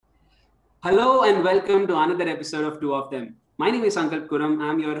Hello and welcome to another episode of Two of Them. My name is Sankalp Kuram.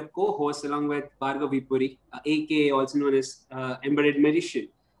 I'm your co-host along with Bhargav Vipuri, aka also known as Embedded Magician.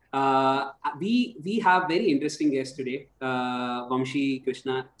 We have very interesting guest today, Vamshi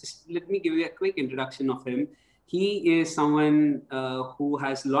Krishna. Just let me give you a quick introduction of him. He is someone who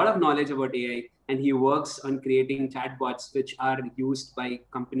has a lot of knowledge about AI, and he works on creating chatbots which are used by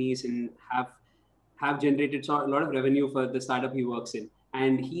companies and have generated a lot of revenue for the startup he works in.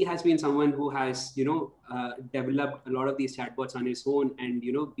 And he has been someone who has developed a lot of these chatbots on his own, and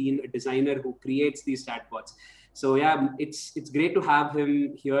been a designer who creates these chatbots. So yeah, it's great to have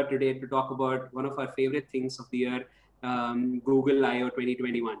him here today to talk about one of our favorite things of the year, Google I/O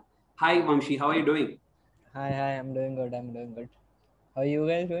 2021. Hi Vamshi, how are you doing? Hi, I'm doing good. How are you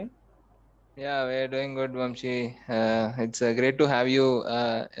guys doing? Yeah, we're doing good, Vamshi. It's great to have you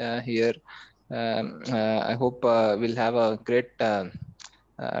here. I hope we'll have a great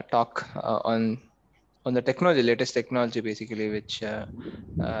talk on the technology, latest technology, basically, which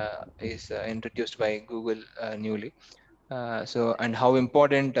is introduced by Google newly. And how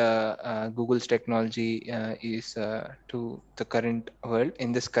important Google's technology is to the current world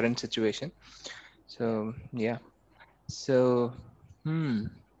in this current situation. So yeah. So hmm.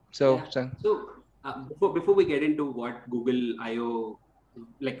 Yeah. So So before we get into what Google I/O,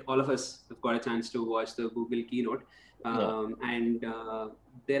 like all of us have got a chance to watch the Google keynote, yeah. and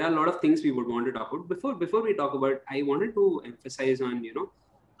there are a lot of things we would want to talk about. Before we talk about, I wanted to emphasize on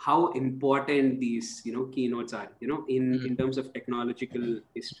how important these keynotes are. In terms of technological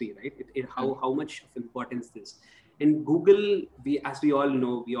history, right? How much of importance this. And Google, as we all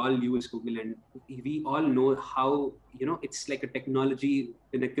know, we all use Google, and we all know how it's like a technology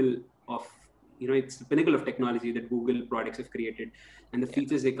pinnacle of it's the pinnacle of technology that Google products have created, and the Yeah.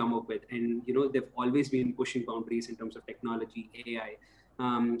 features they come up with. And they've always been pushing boundaries in terms of technology, AI.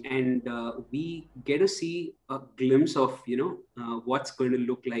 And we get to see a glimpse of what's going to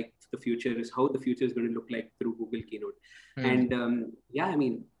look like. The future is how the future is going to look like through Google keynote. Hmm. And yeah, I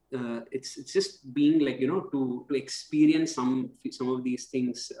mean, it's just being like to experience some of these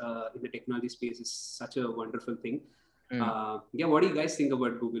things in the technology space is such a wonderful thing. Hmm. Yeah, what do you guys think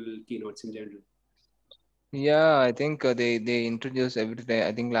about Google keynotes in general? Yeah, I think they introduce every day.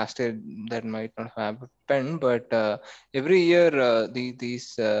 I think last year that might not have happened, but every year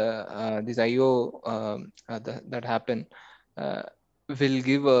these IO that happen uh, will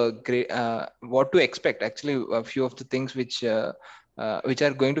give a great what to expect. Actually, a few of the things which are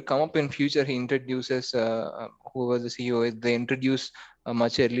going to come up in future. He introduces whoever the CEO is. They introduce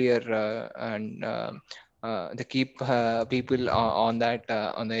much earlier and they keep people on that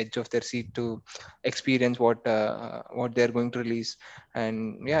on the edge of their seat to experience what they're going to release.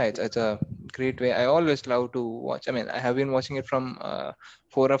 And yeah, it's a great way. I always love to watch. I mean, I have been watching it from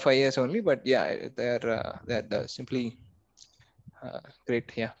 4 or 5 years only, but yeah, they're simply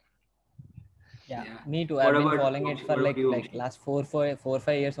great. Yeah. Yeah, Yeah. me too. What I've been about following it for what about like you, like Vamshi? last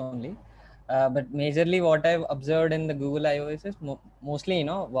 5 years only. But majorly, what I've observed in the Google iOS is mostly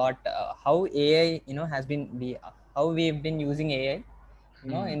what how AI has been how we've been using AI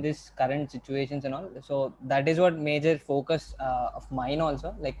Hmm. in this current situations and all. So that is what major focus of mine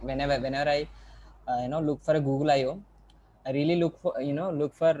also. Like whenever I look for a Google I/O, I really look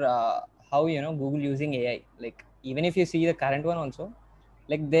for how Google using AI. Like even if you see the current one also,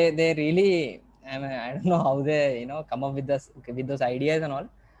 like they really, I don't know how they come up with this with those ideas and all,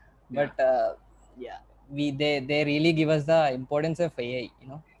 Yeah. but yeah, they really give us the importance of AI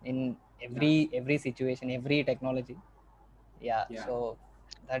in Yeah. every situation, every technology. Yeah, Yeah. so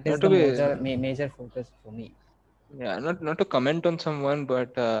that is Not to the be major focus for me. Yeah, not to comment on someone,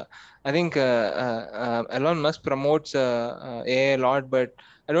 but I think Elon Musk promotes AI a lot, but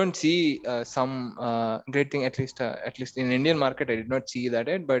I don't see some great thing. At least in Indian market, I did not see that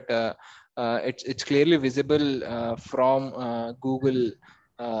yet. But it's clearly visible from Google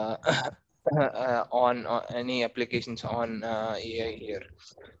uh, on any applications on AI here.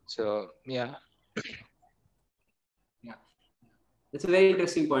 So yeah. Yeah. That's a very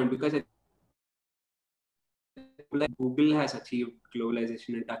interesting point, because I think Google has achieved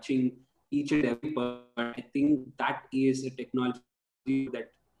globalization and touching each and every person. I think that is a technology that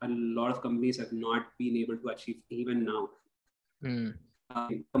a lot of companies have not been able to achieve even now. Hmm.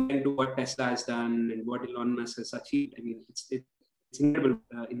 Compared to what Tesla has done and what Elon Musk has achieved, I mean, it's incredible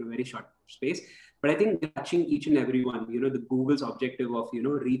in a very short space. But I think they're touching each and every one. The Google's objective of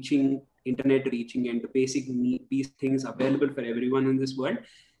reaching internet reaching and the basic need, these things available for everyone in this world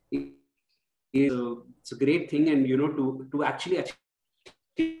it's a great thing. And to actually achieve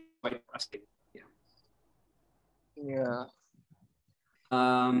quite frustrating. Yeah. Yeah.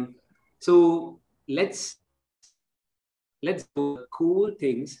 Um, So let's go cool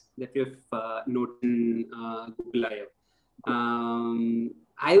things that we've noted in Google I/O.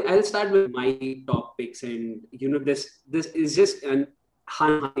 I'll start with my top picks, and this is just an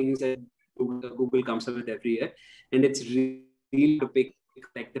things that Google comes up with every year, and it's really to pick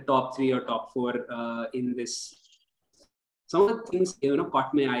like the top 3 or top 4 in this. Some of the things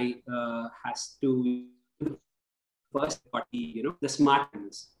caught my eye has to first caught the smart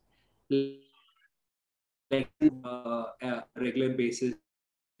ones, like a regular basis,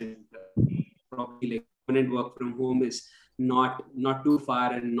 and probably like permanent work from home is not too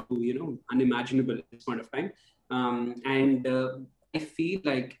far and not too, unimaginable at this point of time. And I feel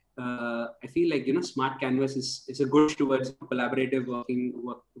like smart canvas is a good towards collaborative working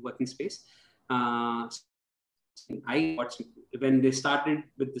space. I watched when they started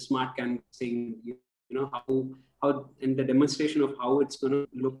with the smart canvas thing, how and the demonstration of how it's going to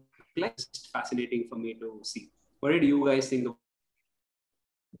look like, it's fascinating for me to see. What did you guys think of?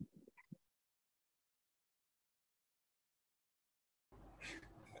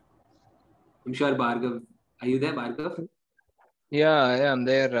 I'm sure Bhargav, are you there, Bhargav? Yeah, I'm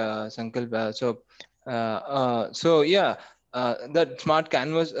there, Sankalp. So yeah, that smart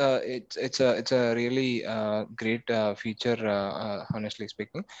canvas, it's a really great feature, honestly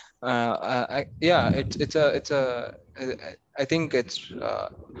speaking. I think it's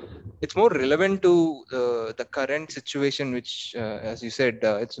more relevant to the current situation, which, as you said,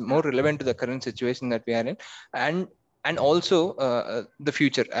 it's more relevant to the current situation that we are in, and also the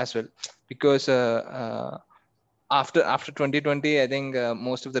future as well, because after 2020, I think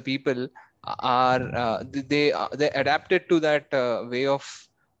most of the people are they adapted to that way of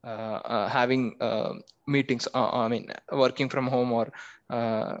having meetings, I mean, working from home, or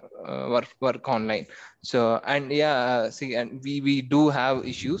work online. So, and see, and we do have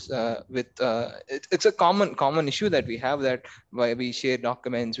issues with it's a common issue that we have, that why we share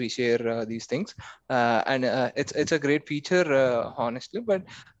documents, we share these things, and it's a great feature, honestly. But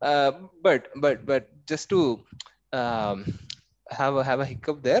just to um, have a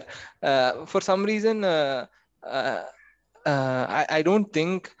hiccup there. For some reason, uh, I don't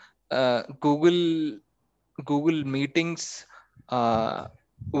think Google Meetings uh,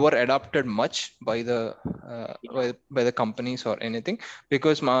 were adopted much by the by the companies or anything,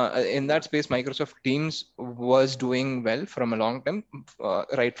 because in that space Microsoft Teams was doing well from a long time,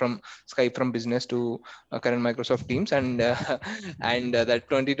 right from Skype from Business to current Microsoft Teams, and and that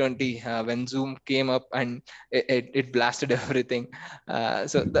 2020 when Zoom came up, and it blasted everything.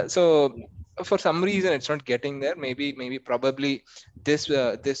 So for some reason it's not getting there. Maybe probably this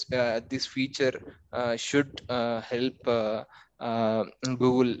feature should help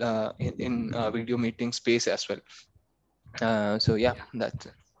Google in video meeting space as well. So yeah, that's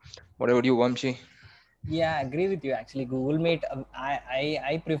it. What about you, Vamshi? Yeah, I agree with you. Actually, Google Meet,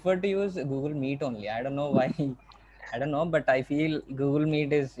 I prefer to use Google Meet only. I don't know why. I don't know, but I feel Google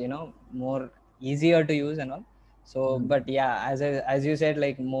Meet is more easier to use and all. So, but yeah, as you said,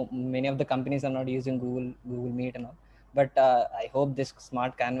 like many of the companies are not using Google Meet and all. But I hope this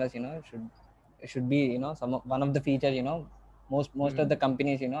smart canvas should be one of the features most of the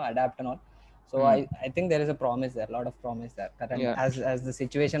companies adapt and all. So I think there is a promise there, a lot of promise there current, Yeah. as the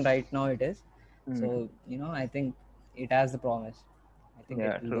situation right now it is. So I think it has the promise. I think it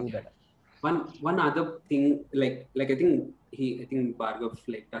Yeah, will true. do better. One other thing, like I think Bhargav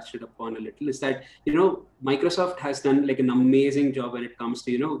like touched it upon a little, is that Microsoft has done like an amazing job when it comes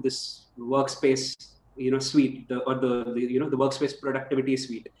to this workspace suite, the workspace productivity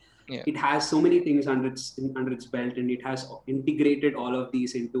suite. Yeah. It has so many things under its belt, and it has integrated all of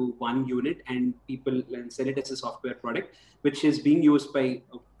these into one unit, and people sell it as a software product, which is being used by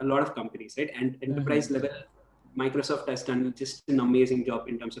a lot of companies, right? And enterprise level, Microsoft has done just an amazing job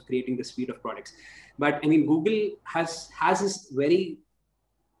in terms of creating the suite of products. But I mean, Google has this very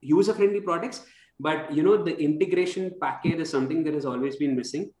user-friendly products, but the integration package is something that has always been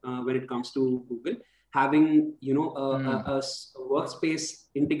missing when it comes to Google. Having a workspace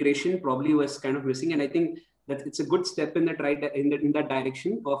integration probably was kind of missing, and I think that it's a good step in that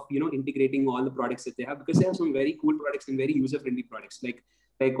direction of integrating all the products that they have, because they have some very cool products and very user-friendly products. Like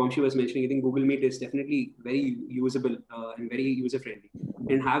Vamshi was mentioning, I think Google Meet is definitely very usable and very user-friendly.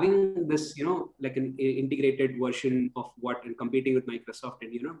 And having this, like an integrated version of what, and competing with Microsoft,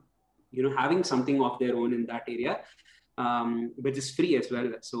 and having something of their own in that area, which is free as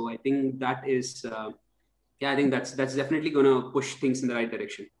well. So I think that is, I think that's definitely going to push things in the right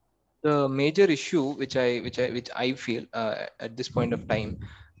direction. The major issue which I feel at this point of time,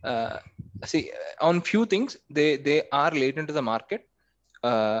 see, on few things they are late into the market.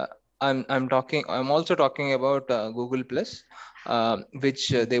 I'm also talking about Google Plus, which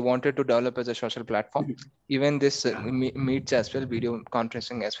they wanted to develop as a social platform. Even this Meets as well, video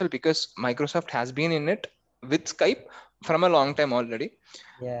conferencing as well, because Microsoft has been in it with Skype from a long time already.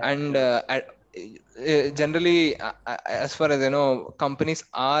 And generally, as far as companies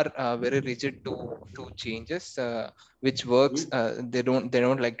are very rigid to changes, which works. They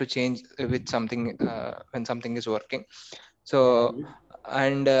don't like to change with something when something is working. So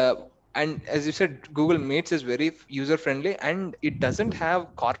and as you said, Google Meets is very user friendly, and it doesn't have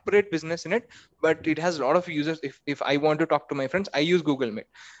corporate business in it, but it has a lot of users. If I want to talk to my friends, I use Google Meet.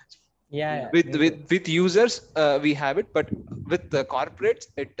 With users, we have it, but with the corporates,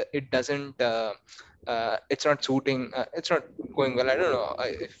 it doesn't. It's not suiting. It's not going well. I don't know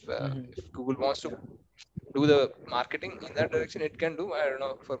if Google wants to do the marketing in that direction, it can do. I don't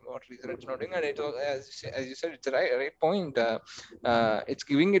know for what reason it's not doing. And it was, as you said, it's a right point. It's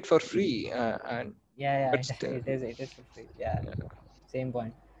giving it for free, and it is for free. Same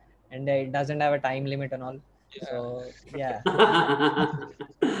point. And it doesn't have a time limit and all. So yeah.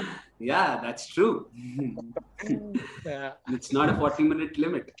 Yeah, that's true. It's not a 40-minute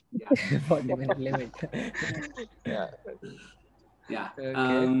limit. 40-minute limit.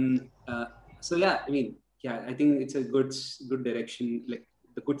 So I mean, I think it's a good direction, like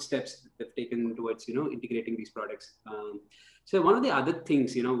the good steps they've taken towards integrating these products. So one of the other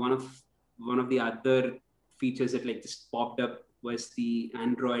things, one of the other features that like just popped up was the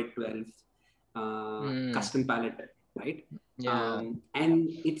Android 12 custom palette, right? And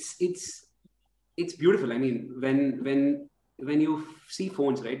it's beautiful. I mean, when you see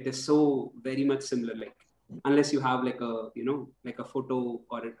phones, right, they're so very much similar. Like, unless you have like a photo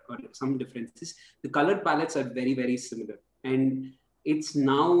or some differences, the color palettes are very, very similar. And it's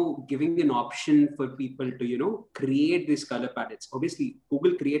now giving an option for people to create these color palettes. Obviously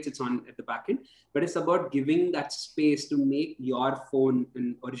Google creates its own at the back end, but it's about giving that space to make your phone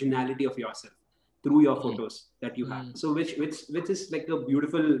an originality of yourself through your photos that you have. So which is like a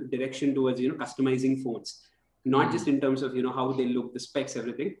beautiful direction towards customizing phones, not just in terms of how they look, the specs,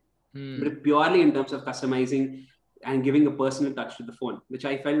 everything, but purely in terms of customizing and giving a personal touch to the phone, which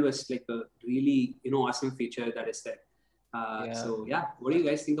I felt was like a really awesome feature that is there. So what do you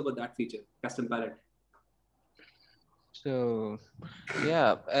guys think about that feature, custom palette? So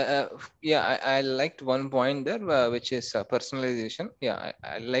I liked one point there, which is personalization.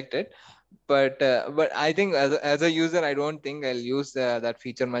 I liked it, but I think as a user, I don't think I'll use that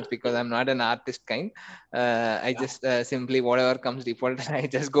feature much, because I'm not an artist kind. I just simply whatever comes default, I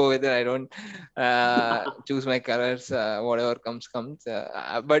just go with it. I don't choose my colors. Whatever comes.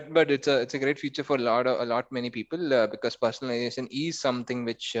 But it's a great feature for a lot many people, because personalization is something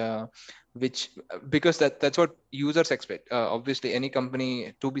which because that's what users expect. Obviously, any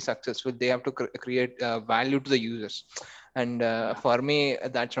company to be successful, they have to create value to the users. And for me,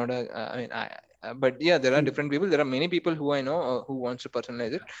 that's not but there are different people. There are many people who I know who wants to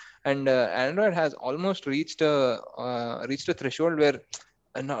personalize it, and Android has almost reached a threshold where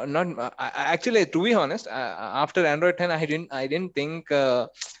actually, to be honest, after Android 10, I didn't think I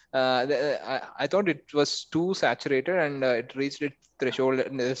thought it was too saturated, and it reached its threshold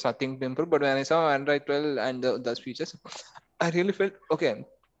and there's nothing to improve. But when I saw Android 12 and those features, I really felt okay.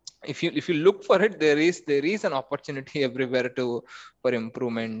 If you look for it, there is an opportunity everywhere for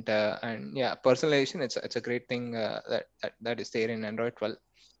improvement, and personalization. It's a great thing that is there in Android 12.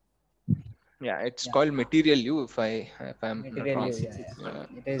 It's called Material You, if I'm Material not wrong.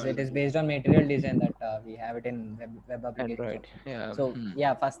 You, it is based on Material Design that we have it in web applications. Android. So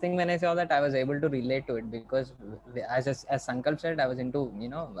first thing when I saw that, I was able to relate to it, because as Sankalp said, I was into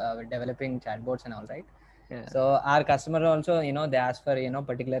developing chatbots and all, right? So our customer also they ask for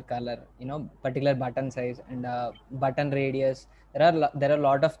particular color, particular button size and button radius. There are a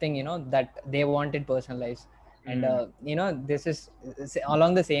lot of things that they want it personalized. And this is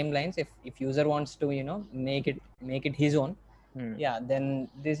along the same lines. If user wants to make it his own, then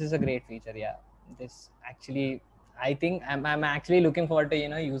this is a great feature. This actually, I think I'm actually looking forward to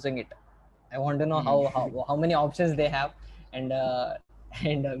using it. I want to know how many options they have, and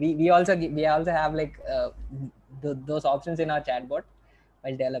we also have like those options in our chatbot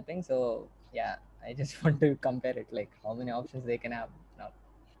while developing. So I just want to compare it, like how many options they can have now.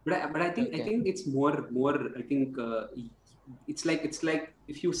 But I think it's more. I think it's like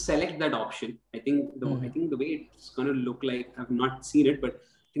if you select that option, I think the way it's gonna look like, I've not seen it, but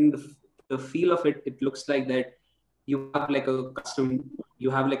I think the feel of it looks like that you have like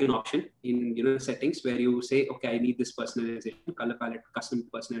an option in settings where you say, okay, I need this personalization, color palette, custom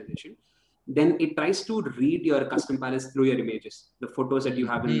personalization, then it tries to read your custom palettes through your images, the photos that you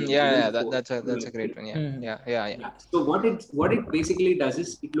have in that's a great one. Yeah. So what it basically does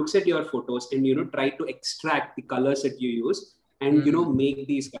is it looks at your photos and try to extract the colors that you use and make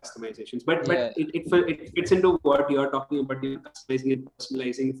these customizations. But it fits into what you're talking about, customizing and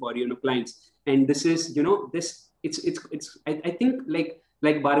personalizing for clients. And this is this it's I think like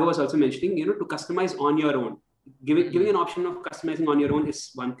Bhargav was also mentioning, to customize on your own. Giving an option of customizing on your own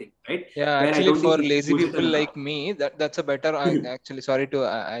is one thing, right? Yeah, Where actually, for lazy people like me, that's a better. Actually, sorry to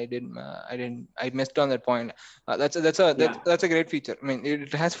I missed on that point. That's a great feature. I mean,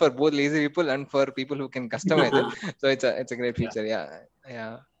 it has for both lazy people and for people who can customize it. So it's a great feature.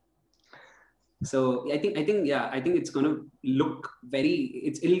 Yeah. So I think it's gonna look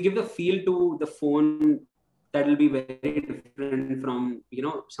it'll give the feel to the phone that will be very different from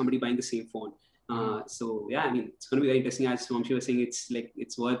somebody buying the same phone. So yeah, I mean, it's going to be very interesting. As Swamshi was saying,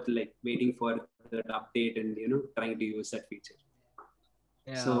 it's worth waiting for the update and trying to use that feature.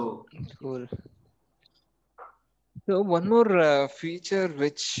 Yeah, so cool. So one more feature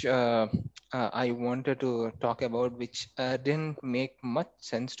which I wanted to talk about, which didn't make much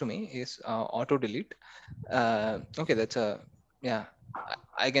sense to me, is auto delete. Okay, that's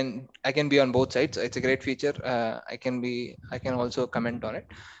I can be on both sides. It's a great feature. I can also comment on it.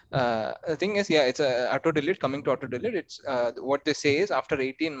 The thing is, it's a auto delete. Coming to auto delete, it's what they say is after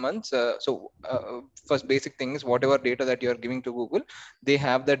 18 months. First basic thing is whatever data that you are giving to Google, they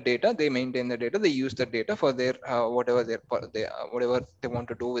have that data. They maintain the data. They use that data for their whatever they want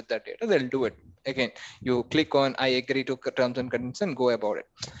to do with that data. They'll do it. Again, you click on I agree to terms and conditions and go about it.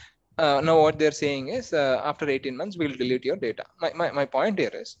 Now what they're saying is after 18 months we'll delete your data. My point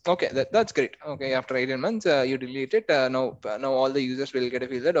here is, okay, that's great. Okay, after 18 months you delete it. Now all the users will get a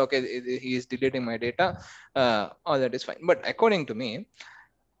feel that okay, he is deleting my data. All that is fine. But according to me,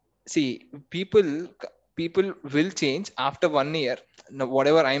 see, people will change after 1 year. Now,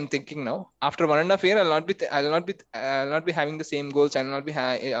 whatever I'm thinking now, after 1.5 years, I'll not be having the same goals. I'll not be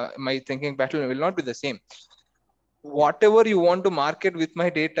my thinking pattern will not be the same. Whatever you want to market with my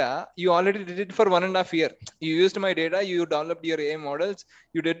data, you already did it for 1.5 years. You used my data, you developed your AI models,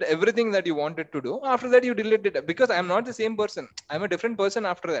 you did everything that you wanted to do. After that, you deleted it because I'm not the same person. I'm a different person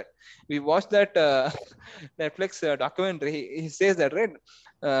after that. We watched that Netflix documentary. He says that, right?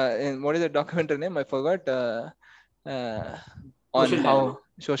 And what is the documentary name? I forgot. On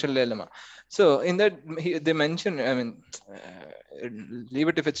social dilemma. So in that they mention, I mean, leave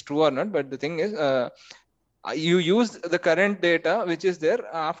it if it's true or not. But the thing is, you use the current data which is there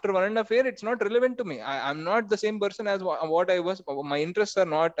after 1.5 years. It's not relevant to me. I'm not the same person as what I was. My interests are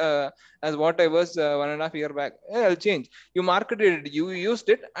not as what I was 1.5 years back. I'll change. You marketed it, you used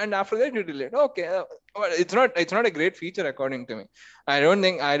it, and after that you delete. Okay, it's not a great feature according to me. I don't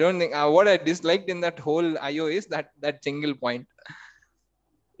think what I disliked in that whole IO is that single point.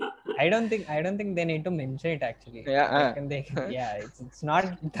 I don't think they need to mention it actually. It's not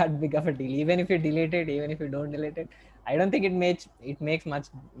that big of a deal. Even if you delete it, even if you don't delete it, I don't think it makes much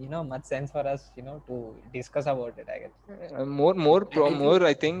much sense for us to discuss about it. I guess more.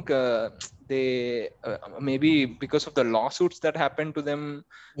 I think they maybe because of the lawsuits that happened to them.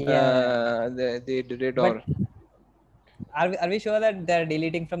 They did it. But are we sure that they're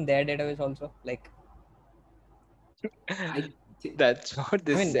deleting from their database also? Like, that's what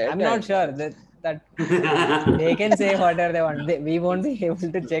they said. I'm not sure that they can say whatever they want. We won't be able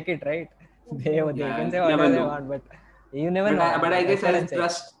to check it, right? They can say whatever they want, but you never know. But I guess I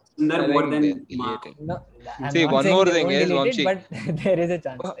trust Sundar more than Mark. No, see, one more thing is Vamshi. But there is a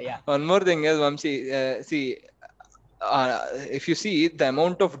chance. Yeah. One more thing is Vamshi. See, if you see the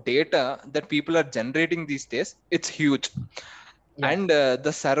amount of data that people are generating these days, it's huge. Yeah. And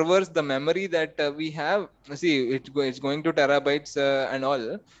the servers, the memory that we have, see, it's going to terabytes and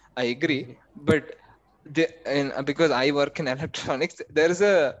all. I agree, but because I work in electronics,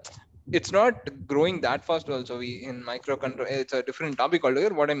 it's not growing that fast. Also, in microcontroller, it's a different topic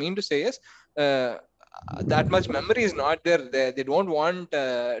altogether. What I mean to say is, that much memory is not there. They don't want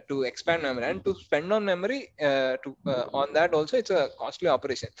to expand memory, and to spend on memory on that also, it's a costly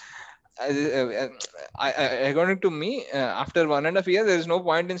operation. According to me, after 1.5 years, there is no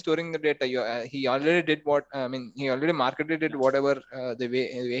point in storing the data. He already did he already marketed it whatever the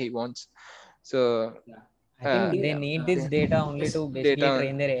way he wants. So I think they need this data only to basically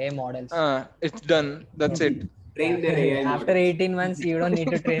train their AI models. It's done. That's it. Train their AI models. After 18 months, you don't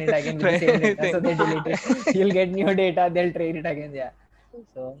need to train it again with the same data. So they delete it. You'll get new data. They'll train it again. Yeah.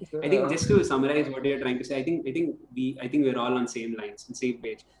 So I think just to summarize what you're trying to say, I think we're all on same lines, on same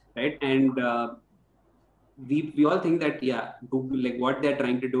page, right? And we all think that Google, like what they're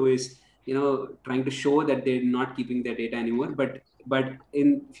trying to do is trying to show that they're not keeping their data anymore. But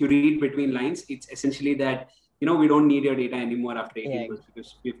if you read between lines, it's essentially that we don't need your data anymore after 18 Yeah. months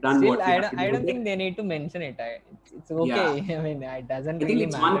because we've done Still, what we have to do. I don't think they need to mention it. It's okay. Yeah. I mean, it doesn't I think really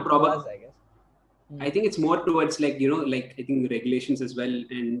it's matter to us, I guess. I think it's more towards like I think regulations as well,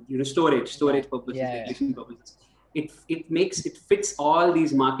 and storage purposes, Yeah. regulation purposes. It fits all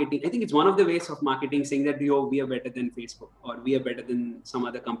these marketing. I think it's one of the ways of marketing saying that we are better than Facebook or we are better than some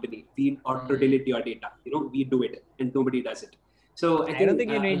other company. We auto delete your data. We do it and nobody does it. So I don't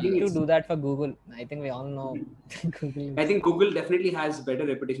think you need to it's, do that for Google. I think we all know Google. I think Google definitely has better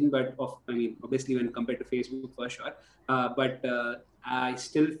reputation, but obviously when compared to Facebook for sure. But I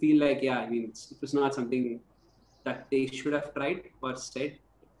still feel like, it was not something that they should have tried or said.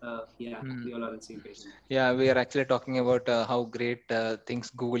 We all are on the same page. Yeah, we are actually talking about how great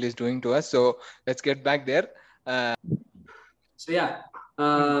things Google is doing to us. So let's get back there. The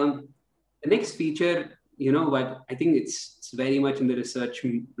next feature, what I think it's very much in the research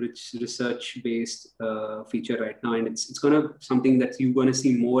based feature right now, and it's gonna something that you're gonna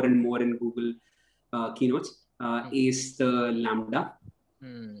see more and more in Google keynotes is the Lambda.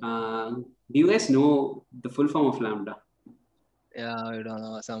 Do you guys know the full form of Lambda? Yeah, I don't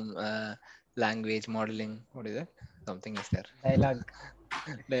know, some language modeling. What is it? Something is there. Dialogue.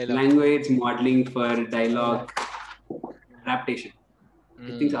 Language modeling for dialogue adaptation.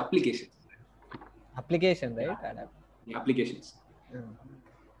 I think applications. Application, right? Yeah, applications.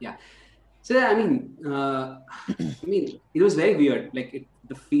 Yeah. So it was very weird. Like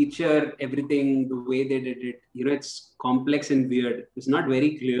the feature, everything, the way they did it, it's complex and weird. It's not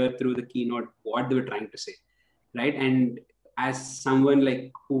very clear through the keynote what they were trying to say, right? And as someone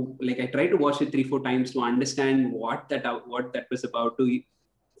who I tried to watch it 3-4 times to understand what that was about to.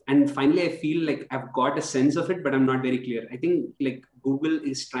 And finally, I feel like I've got a sense of it, but I'm not very clear. I think Google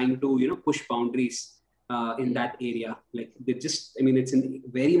is trying to push boundaries in that area. Like they just, it's a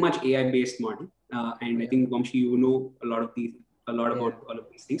very much AI-based model, and I think Vamshi, a lot about all of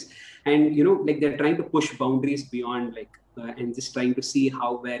these things, and they're trying to push boundaries beyond and just trying to see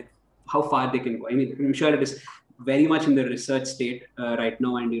how far they can go. I'm sure it is very much in the research state right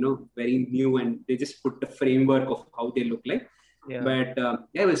now, and very new, and they just put the framework of how they look like. Yeah. But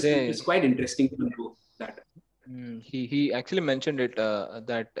it was quite interesting to know that. He actually mentioned it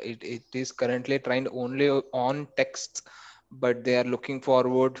that it is currently trained only on texts, but they are looking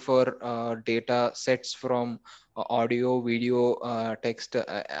forward for data sets from audio, video, text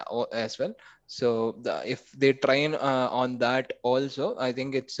as well. So if they train on that also, I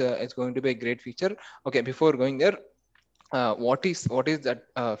think it's going to be a great feature. Okay, before going there, what is that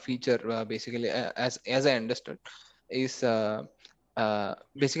feature basically? As I understood, is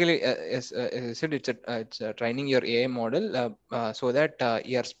basically as I said, it's training your AI model so that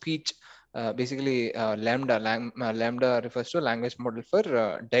your speech basically Lambda refers to language model for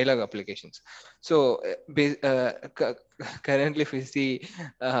dialogue applications. So currently if we see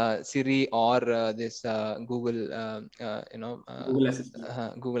Siri or this Google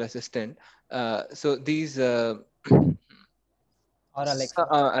Google Assistant, so these or Alexa.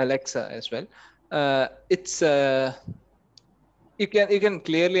 Alexa as well, it's you can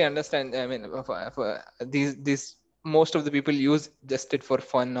clearly understand. For these most of the people use just it for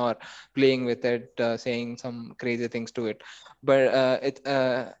fun or playing with it, saying some crazy things to it. But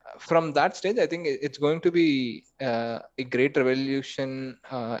from that stage, I think it's going to be a great revolution.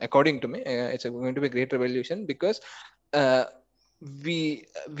 According to me, it's going to be a great revolution because we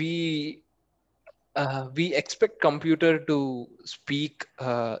expect computer to speak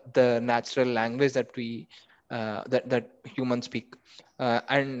the natural language that we that humans speak,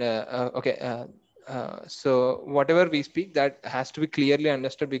 so whatever we speak, that has to be clearly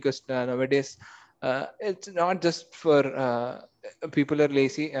understood, because nowadays it's not just for people are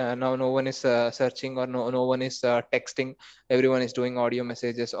lazy. Now no one is searching, or no one is texting. Everyone is doing audio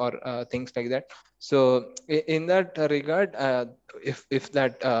messages or things like that. So in that regard, if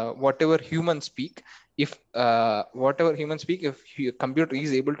that whatever humans speak, if computer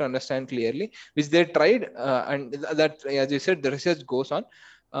is able to understand clearly, which they tried, and that, as you said, the research goes on.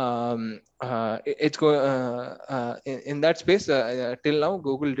 In that space, till now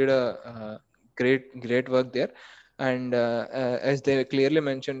Google did a great work there. And as they clearly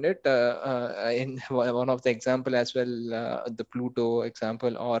mentioned it in one of the example as well, the Pluto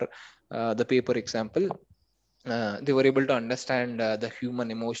example or the paper example, they were able to understand the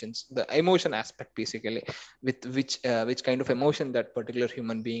human emotions, the emotion aspect basically, with which kind of emotion that particular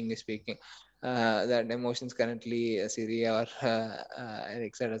human being is speaking. That emotions currently Siri or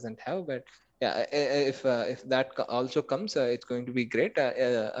Alexa doesn't have, but Yeah, if that also comes, it's going to be great.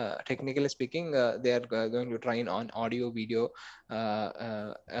 Technically speaking, they are going to train on audio, video,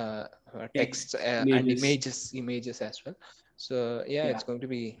 text, Text, and images. images as well. So yeah, Yeah. it's going to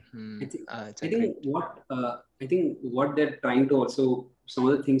be it's I a great. think what they're trying to also, some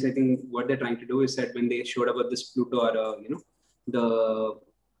of the things I think what they're trying to do is that when they showed about this Pluto or the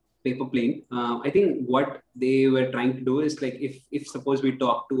paper plane, I think what they were trying to do is like if suppose we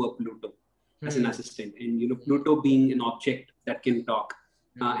talk to a Pluto as an assistant, and Pluto being an object that can talk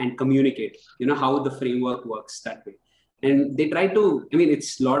and communicate, how the framework works that way. And they try to, I mean,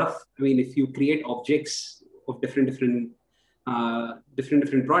 it's a lot of, I mean, if you create objects of different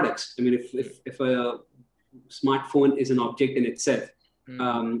products. I mean, if a smartphone is an object in itself,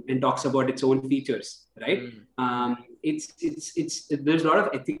 and talks about its own features, right? It's there's a lot of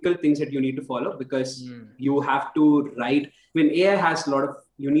ethical things that you need to follow, because you have to write. I mean, AI has a lot of,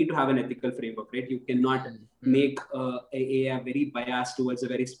 you need to have an ethical framework, right? You cannot make AI very biased towards a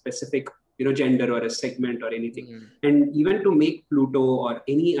very specific gender or a segment or anything. And even to make Pluto or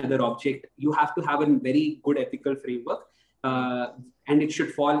any other object, you have to have a very good ethical framework, and it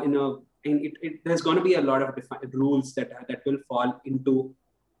should fall in a, and there's going to be a lot of rules that will fall into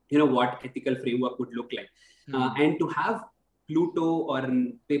what ethical framework would look like. And to have Pluto or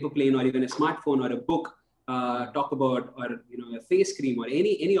a paper plane or even a smartphone or a book talk about, or a face cream or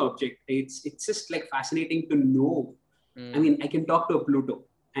any object, it's just like fascinating to know. I mean, I can talk to a Pluto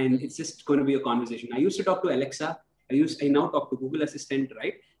and it's just going to be a conversation. I used to talk to Alexa. I now talk to Google Assistant,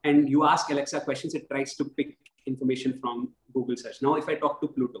 right? And you ask Alexa questions, it tries to pick information from Google search. Now, if I talk to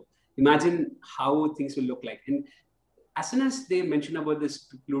Pluto, imagine how things will look like. And as soon as they mentioned about this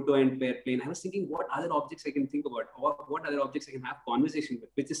Pluto and plane, I was thinking what other objects I can think about, or what other objects I can have conversation with,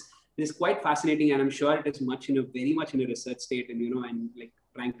 which is quite fascinating. And I'm sure it is very much in a research state, and and like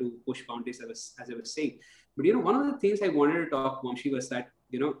trying to push boundaries, as I was saying. But one of the things I wanted to talk, Vamshi, was that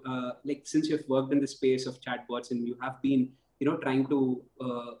like since you've worked in the space of chatbots and you have been trying to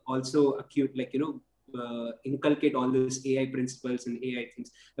also inculcate all these AI principles and AI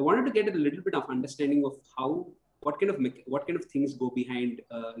things. I wanted to get a little bit of understanding of what kind of things go behind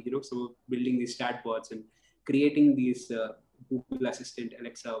some of building these chatbots and creating these Google Assistant,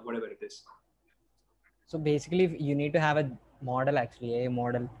 Alexa, whatever it is. So basically, you need to have a model, actually, a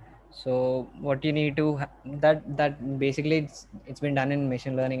model. So what you need to that basically it's been done in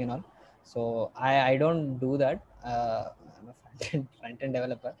machine learning and all. So I don't do that. I'm a front-end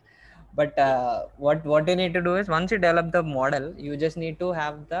developer. But what you need to do is, once you develop the model, you just need to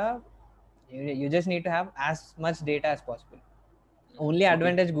have you just need to have as much data as possible. Only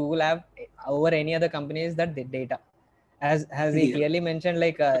advantage Google have over any other company is that the data. As he clearly mentioned,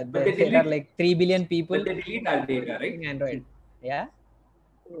 like there are like 3 billion people. But they delete our data, right? Android. Yeah.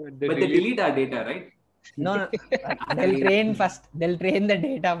 But they delete our data, right? No, they'll train first. They'll train the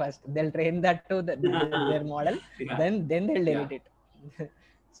data first. They'll train that to their model. Yeah. Then they'll delete it.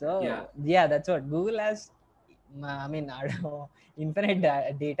 So yeah, that's what Google has. I mean, I don't know, infinite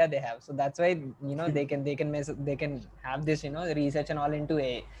data they have. So that's why they can have this research and all into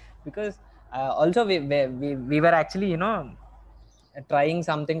AI, because also we were actually trying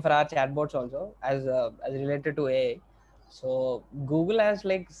something for our chatbots also as related to AI. So Google has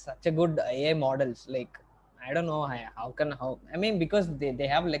like such a good AI models. Like I don't know how I mean, because they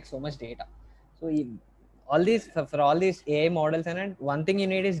have like so much data. So all these for all these AI models, and one thing you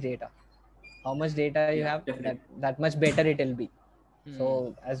need is data. How much data you have, that much better it will be.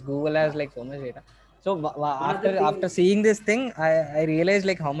 So as Google has like so much data. So after seeing this thing, I realized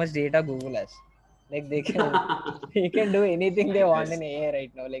like how much data Google has. Like they can do anything they want in AI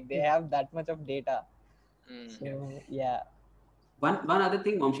right now. Like they have that much of data. So yeah. One other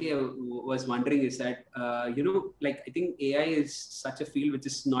thing, Vamshi, I was wondering is that like I think AI is such a field which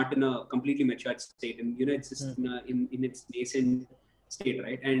is not in a completely matured state, and it's just in its nascent state,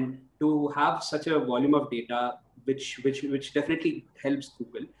 right? And to have such a volume of data, which definitely helps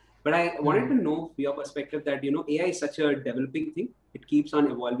Google. But I wanted to know your perspective that AI is such a developing thing. It keeps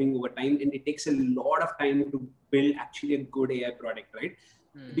on evolving over time, and it takes a lot of time to build actually a good AI product, right?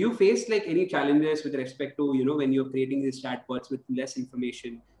 Do you face like any challenges with respect to when you're creating these chatbots with less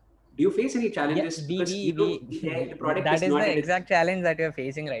information? Do you face any challenges? The product that is the exact challenge that you're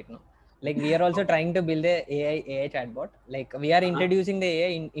facing right now. Like we are also trying to build a AI chatbot. Like we are introducing the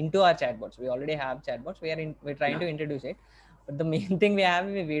AI into our chatbots. We already have chatbots. We're trying to introduce it. But the main thing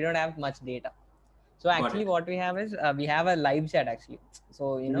we don't have much data. So actually what we have is we have a live chat actually.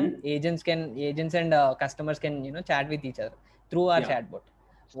 So agents and customers can chat with each other through our chatbot.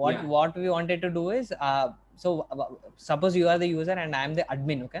 What we wanted to do is so suppose you are the user and I am the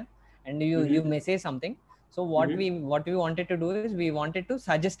admin, okay? and you message something. So what we wanted to do is we wanted to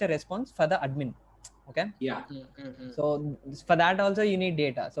suggest a response for the admin. Okay. Yeah. So for that also you need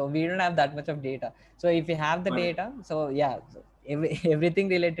data. So we don't have that much of data. So if you have the Got it. data, so yeah, so everything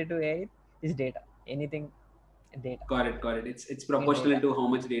related to AI is data. Anything data. Got it. It's proportional to how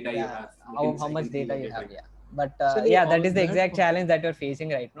much data you have. How much data you have. Yeah. But Actually, yeah, that on is the that exact point- challenge that you're facing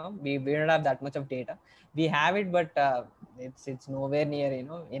right now. We don't have that much of data. We have it, but it's nowhere near, you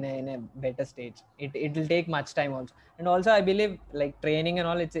know, in a better stage. It will take much time also. And also I believe like training and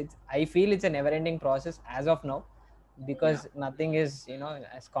all, it's I feel it's a never ending process as of now, because nothing is, you know,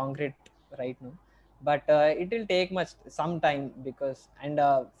 as concrete right now. But it will take some time, because and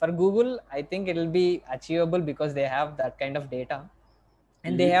for Google I think it will be achievable because they have that kind of data,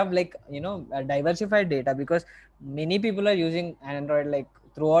 and they have like, you know, diversified data, because many people are using Android like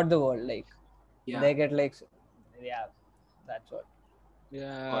throughout the world. Like they get like, yeah, that's what.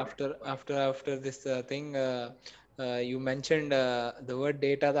 Yeah, after this thing, you mentioned the word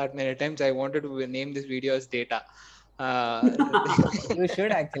data that many times. I wanted to name this video as data. You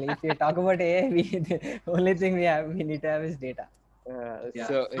should actually. If you talk about AI, the only thing we need to have is data.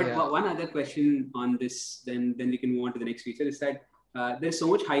 So But yeah. one other question on this, then we can move on to the next feature, is that there's so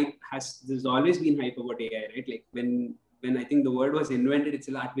much hype. There's always been hype about AI, right? Like when I think the word was invented, it's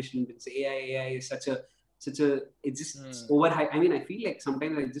artificial intelligence. AI is such a it's just it's overhyped. I mean, I feel like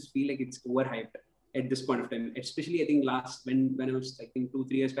sometimes I just feel like it's overhyped at this point of time. Especially I think last when I was, I think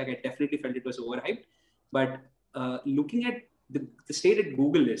 2-3 years back, I definitely felt it was overhyped. But looking at the state that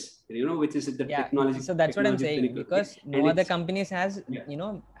Google is, you know, which is the technology. So that's what I'm saying, pinnacle, because right? no other companies has you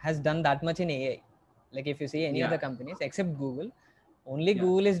know, has done that much in AI. Like if you see any other companies except Google, only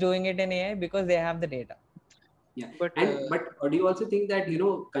Google is doing it in AI because they have the data. Yeah, but do you also think that, you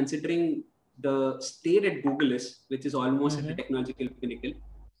know, considering the state at Google is, which is almost at the technological pinnacle,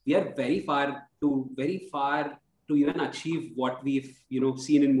 we are very far to even achieve what we've, you know,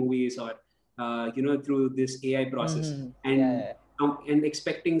 seen in movies or you know, through this AI process, and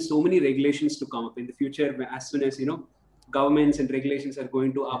expecting so many regulations to come up in the future as soon as, you know, governments and regulations are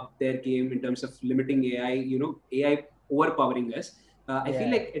going to up their game in terms of limiting AI, you know, AI overpowering us. I feel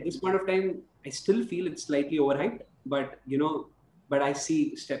like at this point of time, I still feel it's slightly overhyped, but you know, but I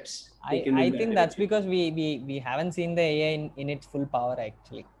see steps taken. I think that's because we haven't seen the AI in its full power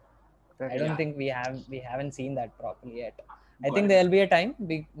actually. I don't think we haven't seen that properly yet. I think there'll be a time,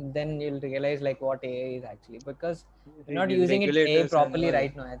 then you'll realize like what AI is actually, because we're not using it AI properly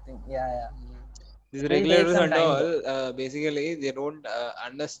right now. I think these regulators and all, basically they don't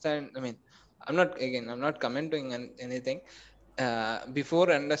understand. I mean, I'm not commenting on anything.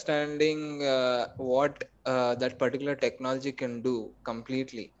 Before understanding what that particular technology can do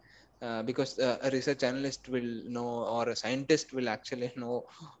completely, because a research analyst will know, or a scientist will actually know.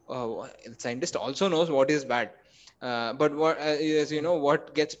 Scientist also knows what is bad, but what as you know,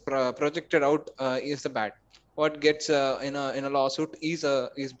 what gets projected out is the bad. What gets in a lawsuit is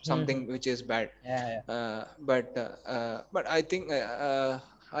something which is bad. But I think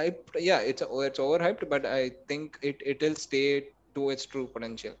it's overhyped, but I think it will stay to its true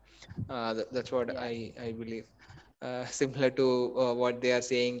potential. That's what I believe. Similar to what they are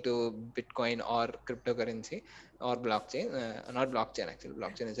saying to Bitcoin or cryptocurrency or blockchain. Not blockchain, actually.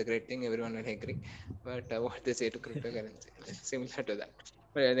 Blockchain is a great thing. Everyone will agree. But what they say to cryptocurrency, similar to that.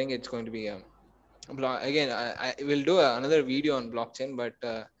 But I think it's going to be again. I will do another video on blockchain, but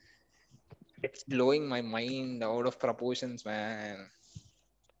it's blowing my mind out of proportions, man.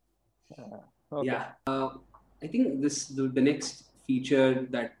 I think the next feature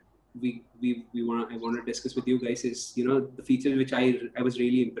that I want to discuss with you guys is, you know, the feature which I was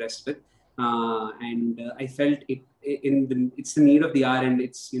really impressed with, and I felt it's the need of the hour, and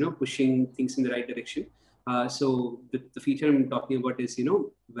it's, you know, pushing things in the right direction. So the feature I'm talking about is, you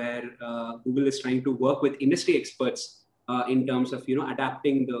know, where Google is trying to work with industry experts in terms of, you know,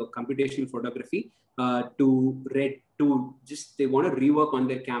 adapting the computational photography they want to rework on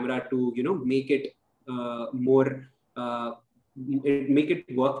their camera to, you know, make it more make it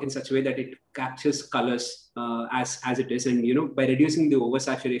work in such a way that it captures colors as it is, and, you know, by reducing the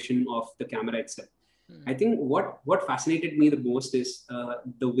oversaturation of the camera itself. I think what fascinated me the most is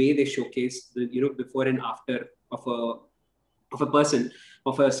the way they showcase the, you know, before and after of a person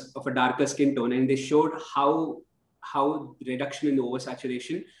of a darker skin tone, and they showed how reduction in the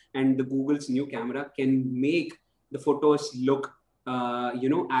oversaturation and the Google's new camera can make the photos look you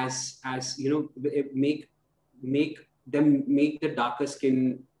know, as you know, make the darker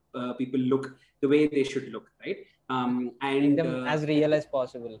skin people look the way they should look, right? Make them as real as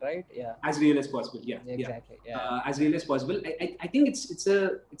possible, right? Yeah. As real as possible. Yeah. Exactly. Yeah. As real as possible. I think it's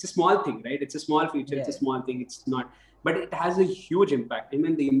a small thing, right? It's a small feature. Yeah. It's a small thing. It's not, but it has a huge impact. I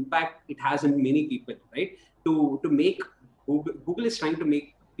mean, the impact it has on many people, right? To make Google is trying to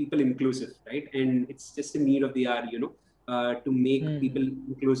make people inclusive, right? And it's just a need of the hour, to make people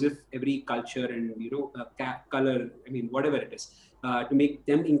inclusive, every culture and color. I mean, whatever it is. To make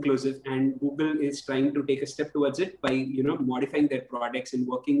them inclusive, and Google is trying to take a step towards it by modifying their products and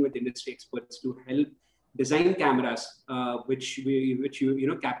working with industry experts to help design cameras which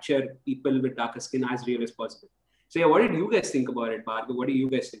capture people with darker skin as real as possible. So yeah, what did you guys think about it, Bhargav? What do you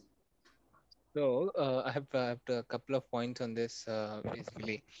guys think? So I have a couple of points on this.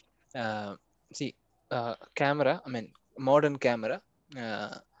 Basically, see, camera. I mean, modern camera,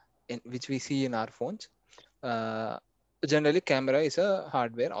 which we see in our phones. Generally, camera is a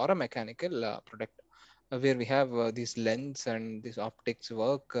hardware or a mechanical product where we have this lens and this optics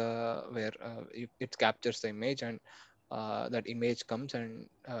work where it captures the image, and that image comes and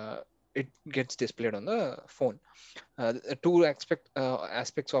it gets displayed on the phone. Two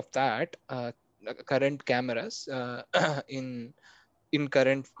aspects of that current cameras in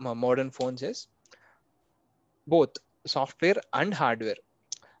current modern phones is both software and hardware.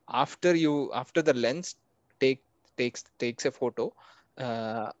 After the lens takes a photo,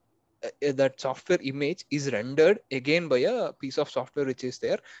 that software image is rendered again by a piece of software which is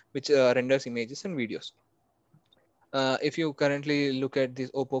there, which renders images and videos. If you currently look at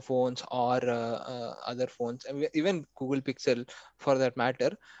these Oppo phones or other phones, and even Google Pixel for that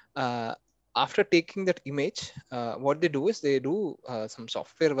matter, after taking that image, what they do is they do some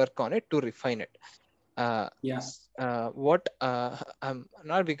software work on it to refine it. I'm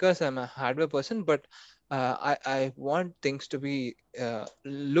not, because I'm a hardware person, but I want things to be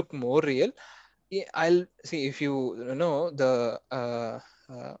look more real. I'll see, if you know the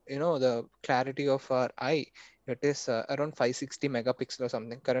the clarity of our eye, it is around 560 megapixel or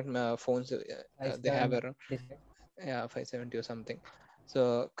something. Current phones they have around 570 or something.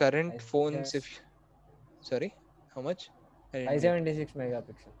 So current phones, sorry, how much? 576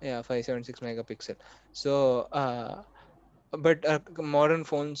 megapixel. Yeah, 576 megapixel. So but modern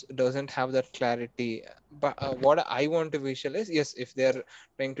phones doesn't have that clarity. But what I want to visualize, yes, if they're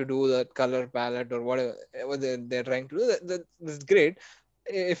trying to do the color palette or whatever they're trying to do, that's great.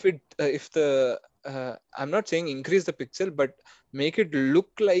 If I'm not saying increase the pixel, but make it look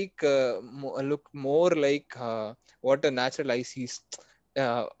like look more like what a natural eye sees.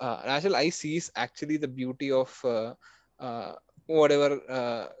 Natural eye sees actually the beauty of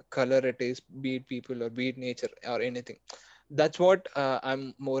whatever color it is, be it people or be it nature or anything. That's what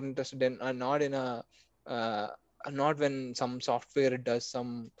I'm more interested in, and not in a not when some software does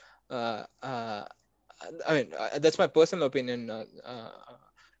some I mean, that's my personal opinion.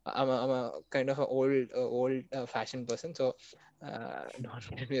 I'm a kind of an old fashioned person, so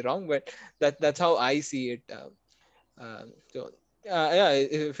don't get me wrong, but that's how I see it. So yeah,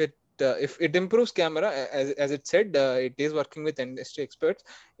 if it improves camera, as it said, it is working with industry experts.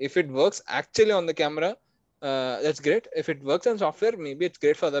 If it works actually on the camera, that's great. If it works on software, maybe it's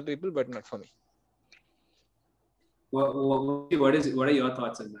great for other people, but not for me. What are your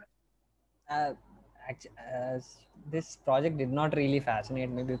thoughts on that? This project did not really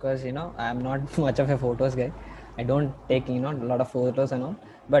fascinate me because I'm not much of a photos guy. I don't take a lot of photos and all,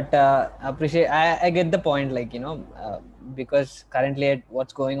 but I get the point, like because currently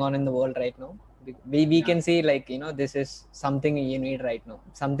what's going on in the world right now, we can see, like this is something you need right now,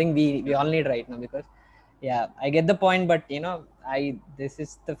 something we all need right now, because I get the point, but this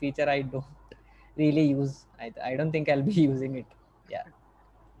is the feature I don't really use. I don't think I'll be using it.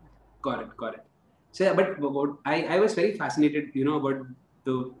 Got it. So yeah, but I was very fascinated, about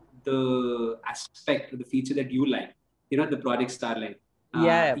the aspect, the feature that you like, the Project Starline.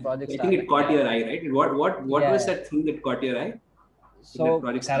 Project Starline. I think it caught your eye, right? What was that thing that caught your eye? So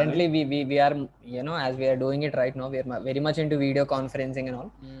currently we are, as we are doing it right now, we are very much into video conferencing and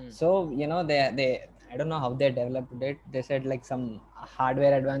all. So they I don't know how they developed it. They said like some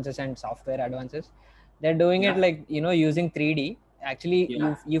hardware advances and software advances. They're doing it like using 3D. Actually,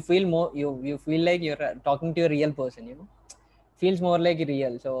 you feel more, you feel like you're talking to a real person. Feels more like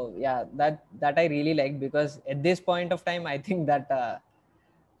real. So that I really like, because at this point of time I think that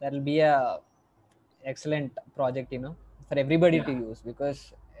that'll be a excellent project for everybody to use,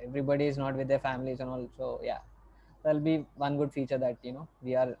 because everybody is not with their families and all. So that'll be one good feature that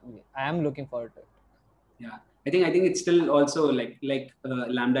I am looking forward to it. I think it's still also like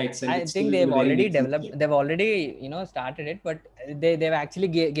Lambda itself. I think they've already developed. They've already started it, but they've actually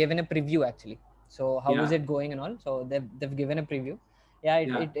given a preview actually. So how is it going and all? So they've given a preview.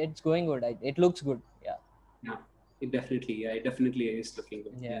 It's going good. It looks good. It definitely is looking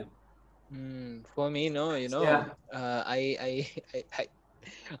good. Yeah. For me, no,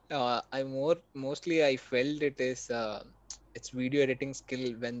 I mostly I felt it is it's video editing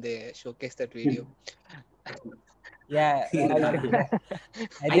skill when they showcase that video. Yeah,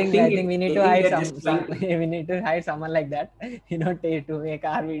 I think we need to think hire they're just trying to. we need to hire someone like that, to make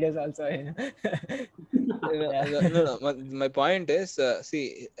our videos also. My point is,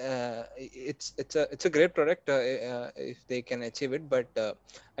 see, it's a great product if they can achieve it, but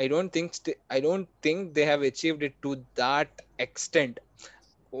I don't think they have achieved it to that extent.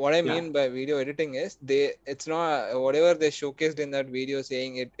 What I mean by video editing is it's not whatever they showcased in that video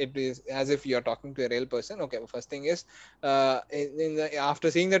saying it is as if you're talking to a real person. Okay, first thing is after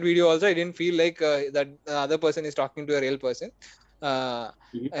seeing that video also I didn't feel like that the other person is talking to a real person,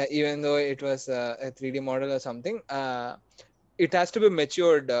 even though it was a 3D model or something. It has to be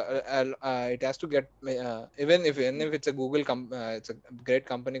matured. It has to get even if it's a it's a great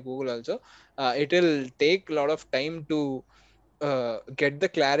company, Google also. It will take a lot of time to get the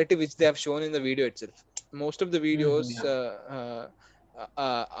clarity which they have shown in the video itself. Most of the videos,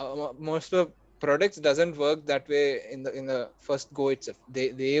 most of the products doesn't work that way in the first go itself.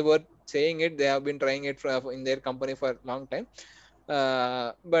 They were saying it. They have been trying it in their company for a long time.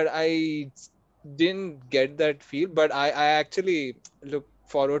 But I didn't get that feel. But I actually look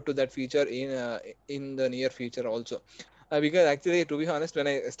forward to that feature in the near future also. Because actually, to be honest, when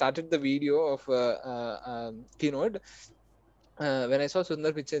I started the video of Keynote, when I saw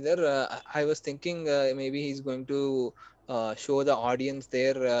Sundar Pichai there, I was thinking maybe he's going to show the audience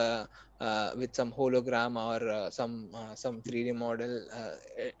there with some hologram or some 3D model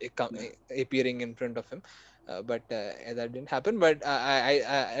appearing in front of him. But that didn't happen. But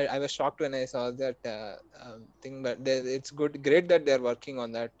I was shocked when I saw that thing. But it's great that they're working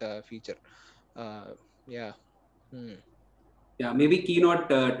on that feature. Yeah. Yeah, maybe Keynote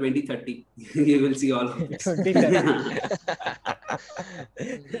 2030. You will see all of this. 2030.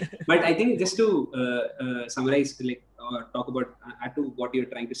 But I think just to summarize, like, or talk about, add to what you're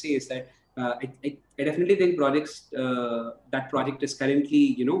trying to say is that I definitely think that project is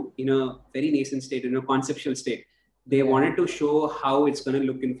currently, in a very nascent state, in a conceptual state. They wanted to show how it's going to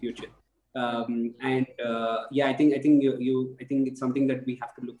look in future. And I think it's something that we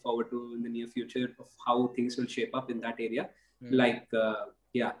have to look forward to in the near future of how things will shape up in that area. But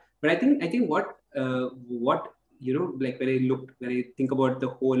I think what like when I think about the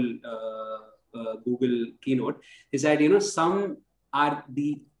whole Google Keynote is that some are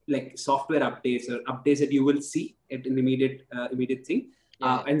the like software updates or updates that you will see at an immediate thing.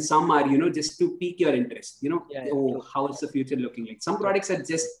 And some are just to pique your interest. How is the future looking like? Some products are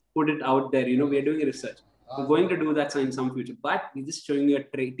just put it out there. We're doing research. We're going to do that in some future, but we're just showing you a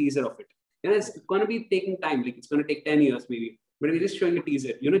teaser of it. It's going to be taking time. Like it's going to take 10 years maybe, but we're just showing a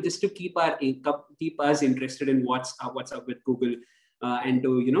teaser. Just to keep us interested in what's up with Google, and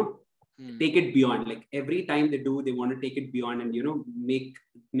to take it beyond. Like every time they want to take it beyond and make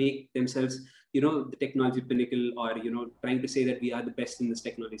themselves the technology pinnacle, or trying to say that we are the best in this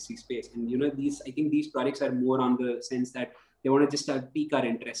technology space. And I think these products are more on the sense that they want to just pique our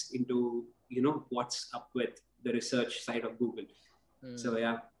interest into what's up with the research side of Google. So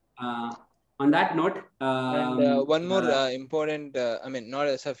on that note, and one more important, I mean, not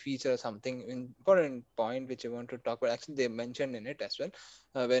as a feature or something, important point which I want to talk about. Actually, they mentioned in it as well.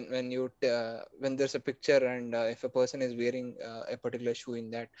 When there's a picture and if a person is wearing a particular shoe in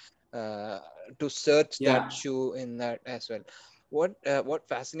that, to search that shoe in that as well. What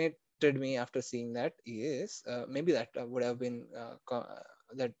fascinated me after seeing that is maybe that would have been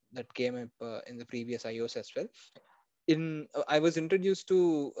that came up in the previous iOS as well. I was introduced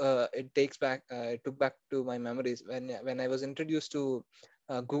to it took back to my memories when I was introduced to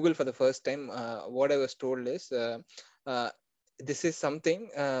Google for the first time. What I was told is this is something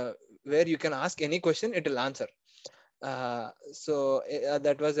where you can ask any question, it will answer. So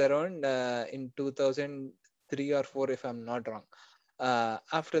that was around in 2003 or 4, if I'm not wrong.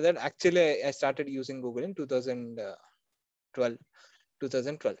 After that, actually, I started using Google in 2012.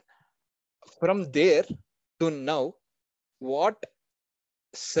 From there to now, what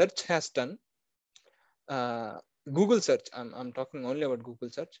search has done, Google search, I'm talking only about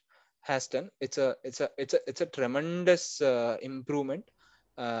Google search, has done. It's a tremendous improvement,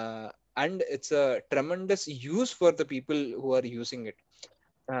 and it's a tremendous use for the people who are using it.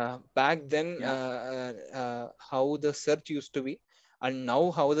 Back then, how the search used to be, and now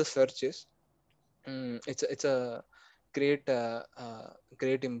how the search is, it's a great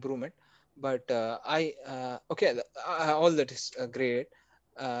improvement. but okay, all that is great.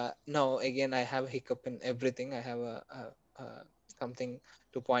 Now again, I have a hiccup in everything. I have a something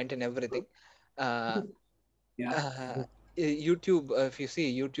to point in everything. uh, Yeah. uh, YouTube, if you see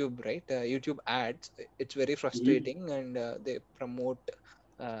YouTube, right, YouTube ads, it's very Mhm. frustrating, and they promote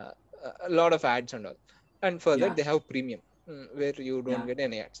uh, a lot of ads and all. And for that, Yeah. they have premium, where you don't Yeah. get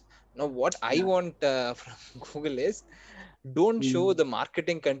any ads. Now, what I Yeah. want from Google is, don't show Mm. the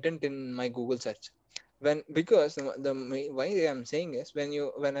marketing content in my Google search. When, because why I'm saying is,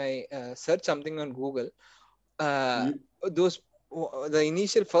 when I search something on Google, uh, Mm. those the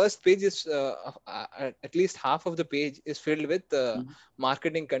initial first page is at least half of the page is filled with Mm.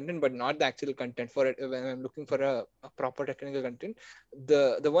 marketing content, but not the actual content. For it, when I'm looking for a proper technical content,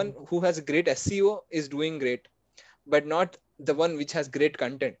 the one who has great SEO is doing great, but not the one which has great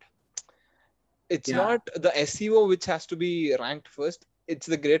content. It's Yeah. not the SEO which has to be ranked first, it's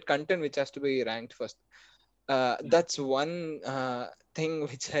the great content which has to be ranked first. Yeah. That's one thing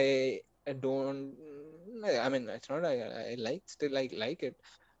which I don't. I mean, it's not I like, still like it,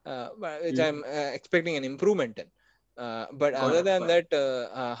 but which Mm. I'm expecting an improvement in. But Got other it. than Got it.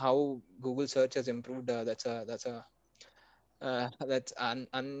 that, how Google search has improved, that's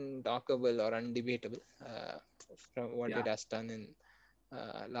untalkable or undebatable, from what Yeah. it has done in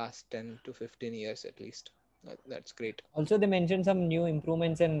last 10 to 15 years at least. That's great. Also, they mentioned some new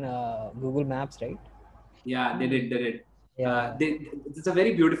improvements in Google Maps, right? Yeah. They Hmm. did. They did. Yeah, It's a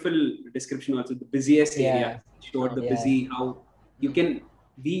very beautiful description. Also, the busiest area yeah, showed the yeah, busy how you Hmm. can.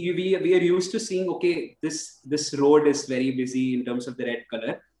 We are used to seeing, okay, this road is very busy in terms of the red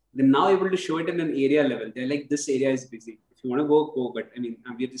color. They're now able to show it in an area level. They're like, this area is busy. If you want to go, go. But I mean,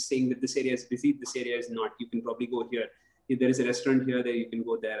 we're just saying that this area is busy. This area is not. You can probably go here. If there is a restaurant here, there you can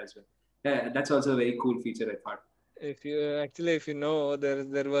go there as well. Yeah, that's also a very cool feature, I thought. If you actually, if you know,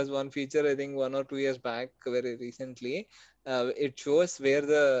 there was one feature, I think 1 or 2 years back, very recently. It shows where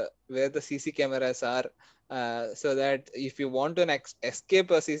the CC cameras are, so that if you want to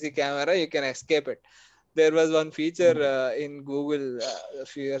escape a CC camera, you can escape it. There was one feature in Google a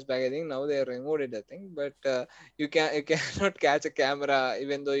few years back. I think now they removed it, I think, but you cannot catch a camera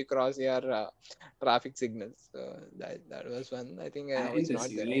even though you cross your traffic signals. So that was one. I think now it's not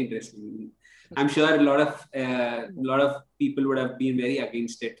Interesting, there. very interesting. I'm sure a lot of people would have been very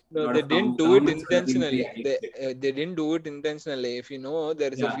against it. A No, lot they of didn't do it governments would have been very intentionally. against it. They didn't do it intentionally. If you know,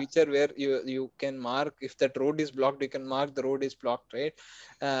 there is a Yeah, feature where you can mark, if that road is blocked, you can mark the road is blocked, right?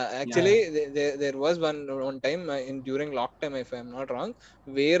 yeah, Actually, there was one time in during lockdown, if I'm not wrong,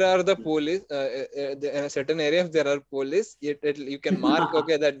 where are the police? In a certain area, if there are police, you can mark,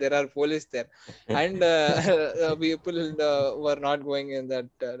 okay, that there are police there, and people were not going in that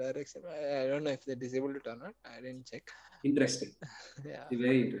direction. I don't know if they disabled it or not. I didn't check. interesting, Yeah.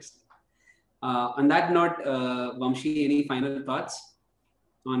 very interesting. On that note, Vamshi, any final thoughts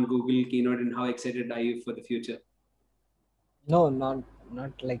on Google Keynote and how excited are you for the future? no, not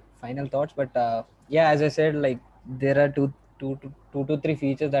like final thoughts, but yeah, as I said, like there are two to three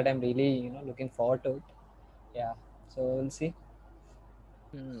features that I'm really looking forward to it. Yeah, so we'll see.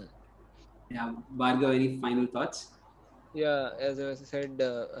 Hmm. Yeah, Bhargav, any final thoughts? Yeah, as I said,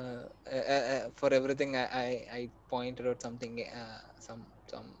 for everything I pointed out something,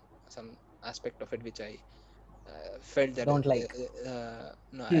 some aspect of it which I felt that Don't like,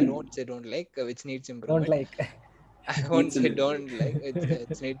 no, I Hmm. don't say don't like, which needs don't improvement. like. I won't Needs some say improvement. don't like,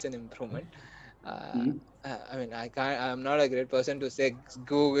 it needs an improvement. Uh, Hmm. I mean, I'm not a great person to say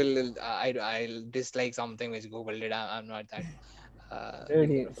Google. I'll dislike something which Google did. I'm not that big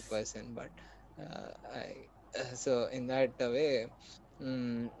Dude, of a person, but I so in that way,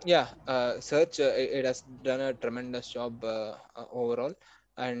 yeah, search, it has done a tremendous job overall.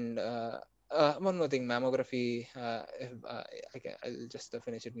 And one more thing, mammography. If, I'll just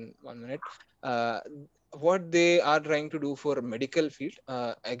finish it in 1 minute. Uh, what they are trying to do for medical field,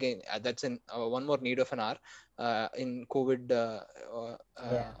 again, that's an one more need of an hour in COVID. yeah,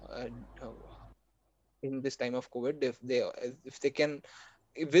 Uh, in this time of COVID, if they can,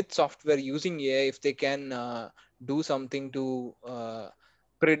 with software using AI, if they can do something to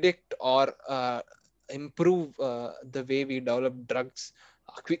predict or improve the way we develop drugs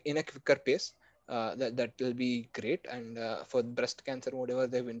in a quicker pace, that will be great. And for breast cancer, whatever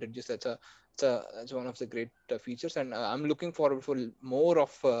they've introduced, that's one of the great features. And I'm looking forward for more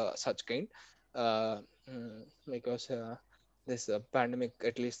of such kind, uh, because this pandemic,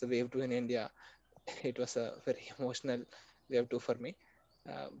 at least the wave 2 in India, it was a very emotional wave 2 for me,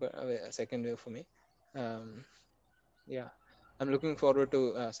 but a second wave for me. Um, yeah, I'm looking forward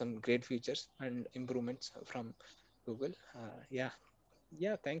to some great features and improvements from Google. Yeah,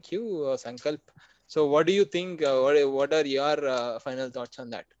 Yeah, thank you, Sankalp. So, what do you think? What are your final thoughts on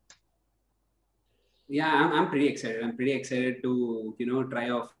that? Yeah, I'm pretty excited. I'm pretty excited to try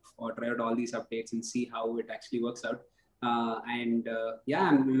out all these updates and see how it actually works out. And yeah,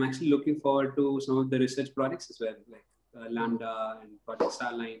 I'm actually looking forward to some of the research projects as well, like Lambda and Project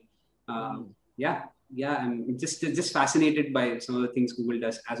Starline. Mm. Yeah, yeah, I'm just fascinated by some of the things Google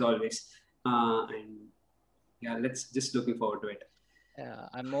does as always. And yeah, let's just looking forward to it.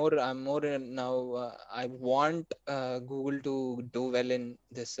 I'm more now. I want Google to do well in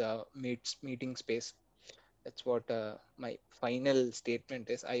this meeting space. That's what my final statement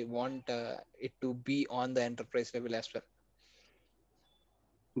is. I want it to be on the enterprise level as well.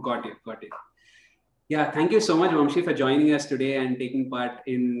 Got it, got it. Yeah, thank you so much, Vamshi, for joining us today and taking part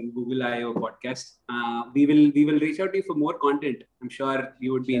in Google I/O podcast. We will reach out to you for more content. I'm sure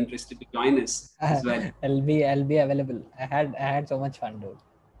you would be Sure. interested to join us as well. I'll be available. I had so much fun, dude.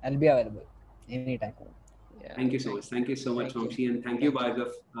 I'll be available anytime. Yeah, Thank you so much. Thank you so much, thank you, Vamshi, and thank you, thank you.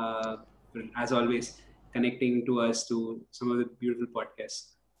 Bhargav, for, as always, connecting to us to some of the beautiful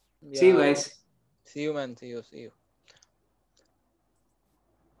podcasts. See you Yeah, guys. see you, man. See you.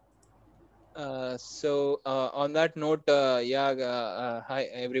 So on that note, hi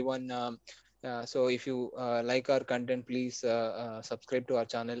everyone. So if you like our content, please subscribe to our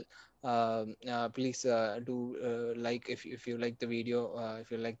channel. Please do like if you like the video,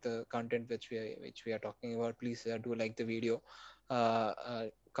 if you like the content which we are talking about, please do like the video.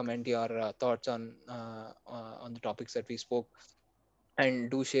 Comment your thoughts on the topics that we spoke, and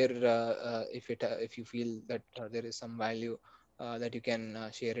do share if you feel that there is some value that you can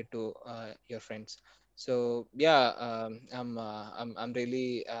share it to your friends. So yeah, I'm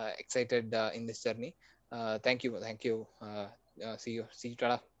really excited in this journey. Thank you. See you,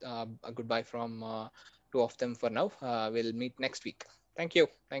 Tada. A goodbye from two of them for now. We'll meet next week. Thank you,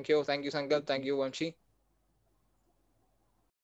 Sangal. Thank you, Vamshi.